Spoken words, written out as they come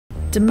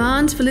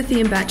Demand for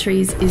lithium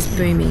batteries is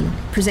booming,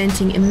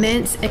 presenting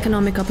immense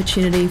economic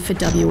opportunity for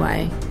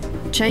WA.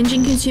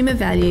 Changing consumer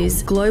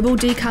values, global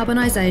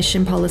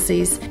decarbonisation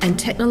policies and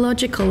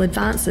technological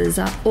advances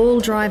are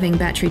all driving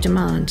battery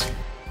demand.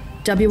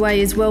 WA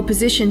is well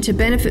positioned to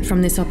benefit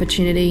from this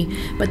opportunity,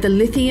 but the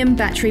lithium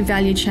battery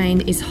value chain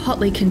is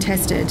hotly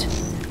contested.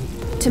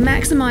 To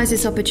maximise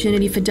this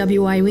opportunity for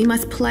WA, we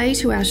must play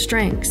to our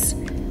strengths.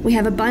 We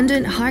have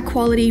abundant,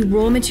 high-quality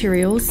raw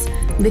materials,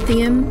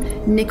 lithium,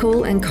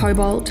 nickel and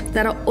cobalt,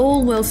 that are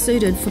all well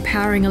suited for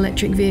powering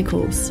electric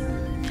vehicles.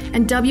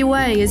 And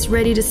WA is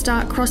ready to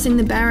start crossing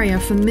the barrier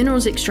from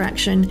minerals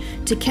extraction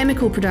to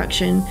chemical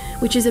production,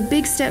 which is a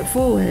big step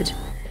forward.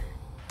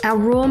 Our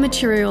raw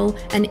material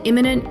and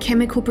imminent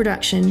chemical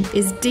production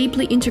is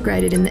deeply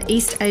integrated in the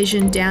East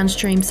Asian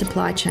downstream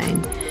supply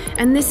chain,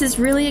 and this is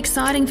really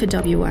exciting for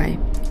WA.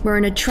 We're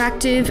an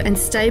attractive and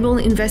stable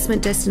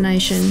investment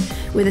destination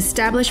with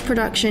established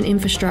production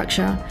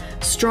infrastructure,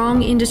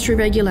 strong industry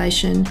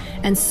regulation,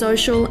 and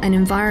social and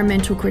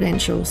environmental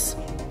credentials.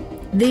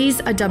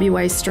 These are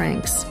WA's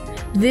strengths.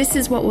 This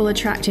is what will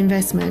attract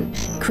investment,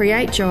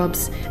 create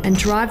jobs, and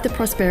drive the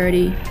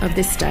prosperity of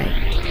this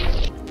state.